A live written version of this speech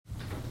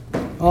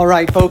All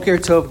right, Boker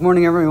Tov. Good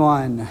morning,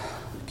 everyone.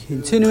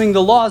 Continuing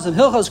the laws of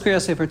Hilchos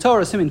Kriyas Sefer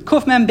Torah, Siman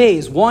Kuf Mem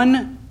Beis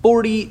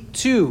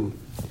 142.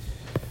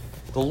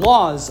 The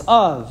laws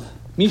of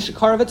Misha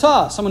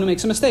Karavita, someone who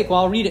makes a mistake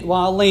while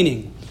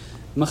laning.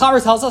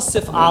 Mechaber tells us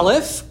Sif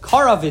Aleph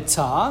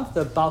Karavita.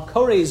 The Baal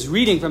Koreh is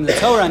reading from the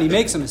Torah and he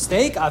makes a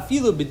mistake.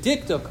 Afilu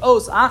b'diktuk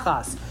os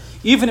achas.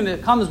 Even if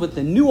it comes with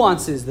the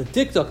nuances, the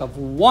diktuk of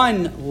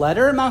one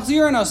letter,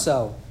 machzirin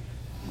oso.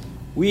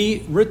 We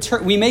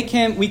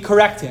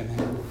correct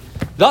him.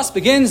 Thus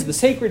begins the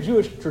sacred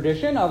Jewish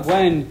tradition of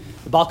when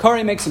the Baal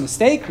Koreh makes a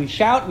mistake, we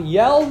shout, we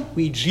yell,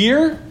 we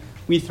jeer,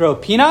 we throw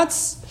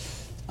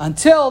peanuts,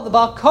 until the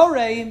Baal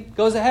Koreh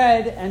goes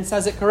ahead and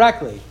says it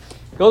correctly.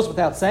 It goes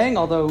without saying,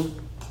 although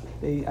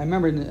I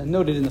remember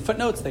noted in the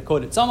footnotes, they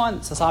quoted someone.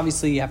 It says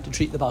obviously you have to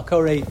treat the Baal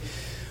Koreh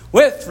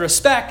with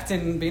respect,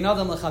 and bein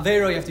adam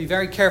lechavero, you have to be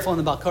very careful when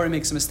the Baal Koreh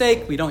makes a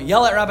mistake. We don't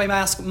yell at Rabbi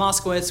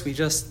Moskowitz, we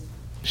just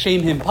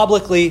shame him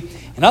publicly.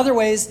 In other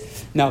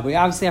ways, no, we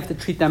obviously have to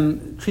treat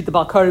the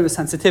Baal Koreh with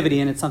sensitivity,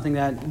 and it's something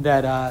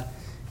that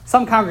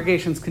some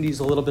congregations can use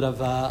a little bit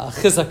of a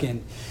chizuk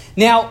in.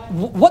 Now,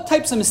 what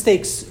types of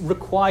mistakes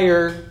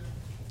require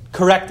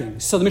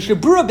correcting? So the Mishnah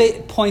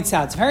Berurah points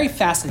out, it's very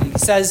fascinating. He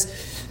says,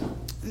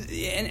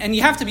 and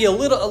you have to be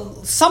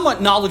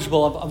somewhat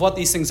knowledgeable of what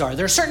these things are.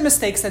 There are certain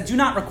mistakes that do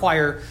not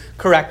require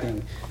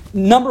correcting.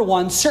 Number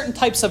one, certain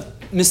types of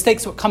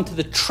mistakes that come to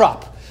the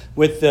trup,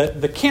 with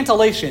the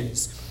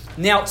cantillations.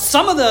 Now,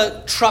 some of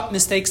the trup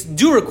mistakes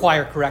do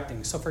require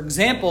correcting. So, for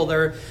example,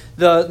 the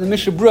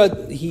Mishnah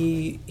Berurah,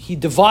 he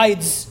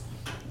divides.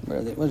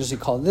 What does he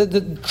call it?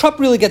 The trup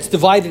really gets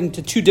divided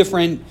into two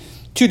different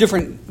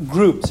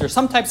groups. There are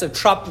some types of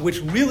trup which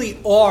really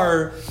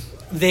are.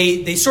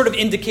 They sort of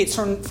indicate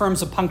certain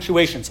forms of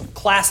punctuation. So,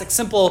 classic,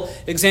 simple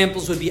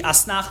examples would be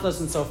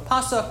asnachlas and sof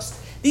pasuks.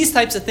 These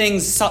types of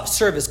things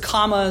serve as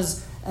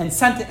commas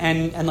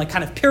and like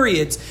kind of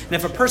periods, and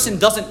if a person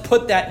doesn't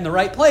put that in the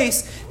right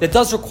place, that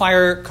does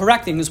require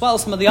correcting, as well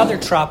as some of the other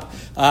trup.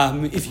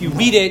 If you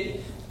read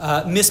it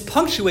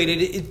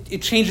mispunctuated,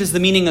 it changes the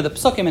meaning of the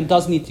psukim and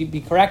does need to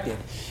be corrected.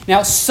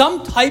 Now,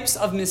 some types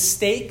of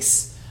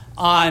mistakes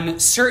on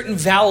certain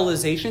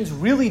vowelizations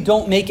really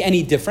don't make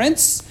any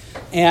difference,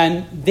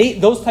 and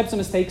those types of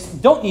mistakes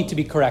don't need to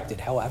be corrected.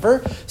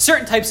 However,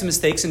 certain types of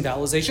mistakes and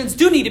vowelizations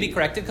do need to be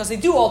corrected because they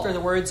do alter the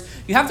words.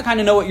 You have to kind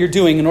of know what you're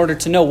doing in order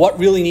to know what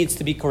really needs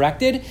to be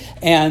corrected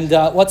and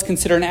what's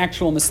considered an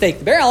actual mistake.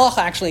 The Be'er Halacha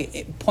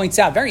actually points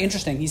out, very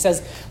interesting, he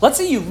says, let's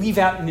say you leave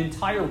out an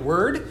entire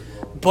word,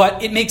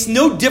 but it makes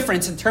no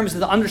difference in terms of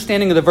the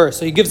understanding of the verse.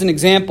 So he gives an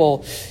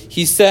example.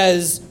 He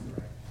says,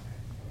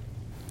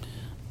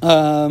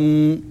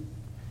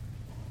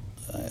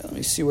 let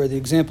me see where the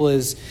example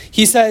is.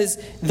 He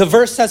says, the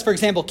verse says, for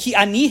example, Ki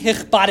ani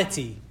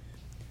hichbadati,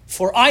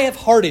 for I have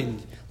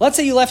hardened. Let's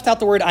say you left out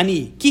the word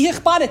ani. Ki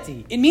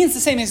hichbadati. It means the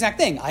same exact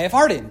thing. I have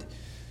hardened.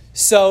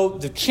 So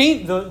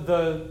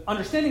the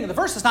understanding of the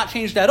verse has not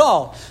changed at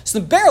all. So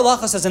the Be'er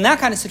Halacha says, in that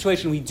kind of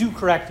situation, we do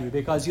correct you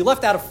because you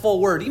left out a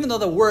full word. Even though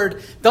the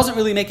word doesn't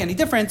really make any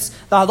difference,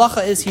 the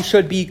halacha is he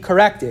should be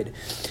corrected.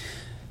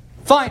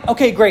 Fine.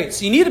 Okay, great.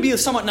 So you need to be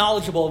somewhat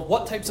knowledgeable of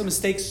what types of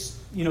mistakes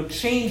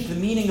change the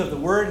meaning of the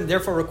word and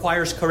therefore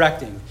requires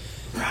correcting.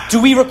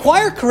 Do we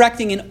require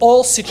correcting in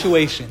all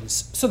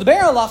situations? So the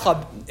Be'er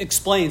Halacha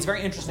explains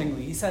very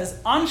interestingly. He says,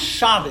 on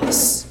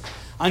Shabbos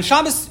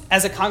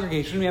as a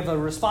congregation, we have a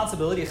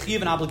responsibility, a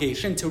chiyuv, an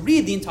obligation to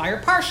read the entire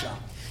parsha.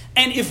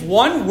 And if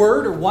one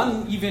word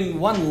or even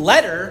one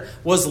letter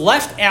was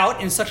left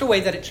out in such a way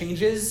that it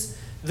changes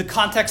the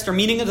context or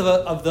meaning of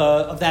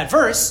that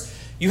verse,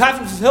 you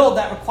haven't fulfilled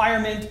that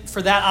requirement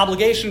for that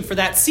obligation for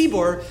that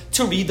tzibur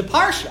to read the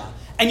parsha.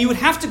 And you would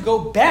have to go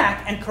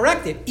back and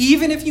correct it,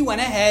 even if you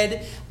went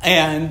ahead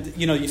and,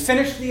 you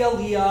finished the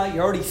aliyah,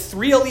 you're already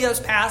 3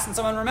 aliyahs past, and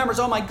someone remembers,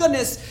 oh my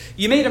goodness,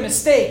 you made a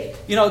mistake,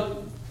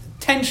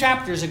 10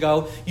 chapters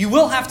ago. You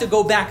will have to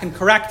go back and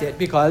correct it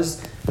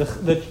because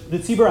the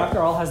tzibur, after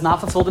all, has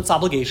not fulfilled its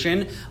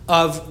obligation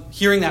of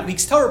hearing that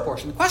week's Torah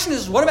portion. The question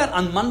is, what about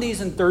on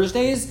Mondays and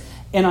Thursdays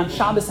and on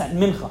Shabbos at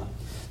Mincha?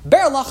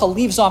 Be'er Halacha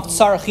leaves off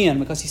Tzarachian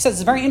because he says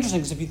it's very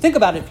interesting because if you think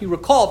about it, if you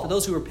recall, for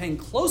those who were paying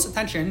close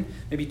attention,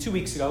 maybe 2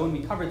 weeks ago when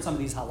we covered some of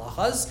these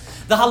halachas,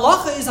 the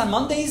halacha is on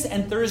Mondays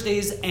and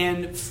Thursdays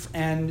and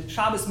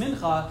Shabbos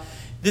Mincha,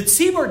 the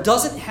tzibur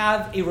doesn't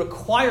have a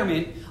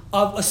requirement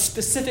of a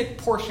specific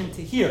portion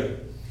to hear.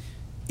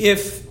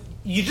 If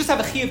you just have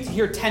a chiyuv to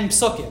hear 10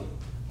 psukim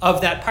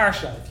of that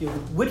parsha,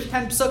 which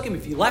 10 psukim,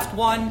 if you left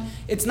one,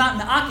 it's not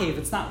na'akev,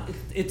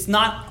 it's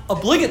not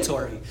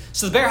obligatory.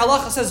 So the Be'er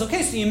Halacha says,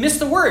 okay, so you missed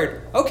a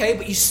word. Okay,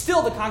 but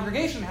the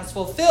congregation has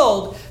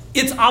fulfilled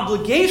its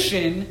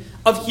obligation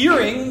of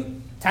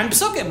hearing 10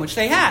 psukim, which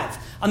they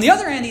have. On the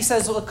other hand, he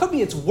says, well, it could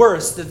be it's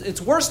worse.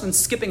 It's worse than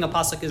skipping a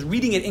pasuk is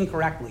reading it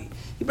incorrectly.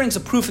 He brings a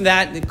proof in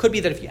that. It could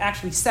be that if you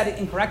actually said it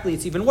incorrectly,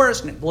 it's even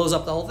worse, and it blows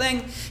up the whole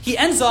thing. He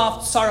ends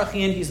off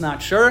Sarachian, he's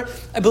not sure.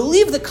 I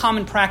believe the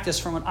common practice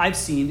from what I've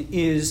seen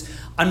is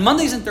on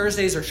Mondays and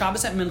Thursdays or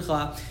Shabbos at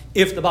Mincha,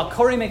 if the Baal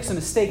Koreh makes a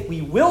mistake,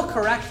 we will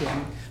correct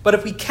him, But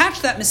if we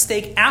catch that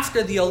mistake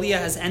after the aliyah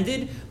has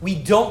ended, we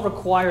don't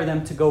require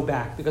them to go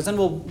back, because then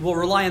we'll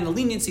rely on the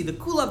leniency, the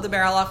kula of the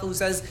Be'er Halacha, who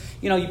says,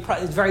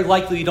 it's very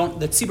likely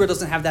the tzibur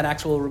doesn't have that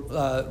actual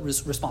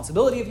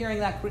responsibility of hearing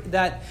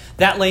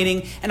that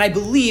laning, and I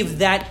believe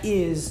that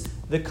is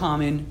the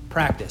common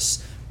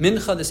practice.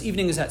 Mincha this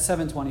evening is at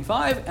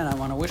 7:25, and I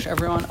want to wish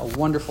everyone a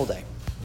wonderful day.